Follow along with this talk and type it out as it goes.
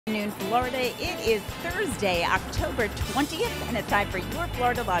afternoon, Florida. It is Thursday, October 20th, and it's time for your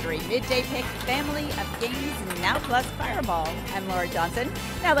Florida Lottery Midday Pick Family of Games Now Plus Fireball. I'm Laura Johnson.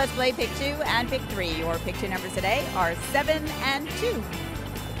 Now let's play Pick 2 and Pick 3. Your Pick 2 numbers today are 7 and 2.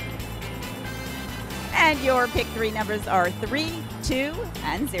 And your Pick 3 numbers are 3, 2,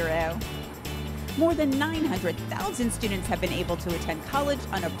 and 0. More than 900,000 students have been able to attend college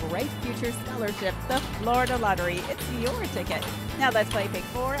on a Bright Future Scholarship. The Florida Lottery, it's your ticket. Now let's play Pick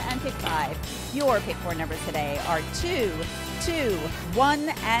 4 and Pick 5. Your Pick 4 numbers today are 2, 2, 1,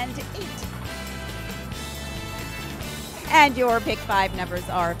 and 8. And your Pick 5 numbers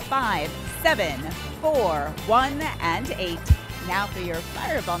are 5, 7, 4, 1, and 8. Now for your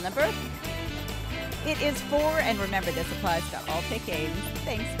Fireball number. It is 4, and remember, this applies to all pick games.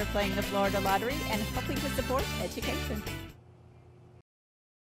 Thanks for playing the Florida Lottery and helping to support education.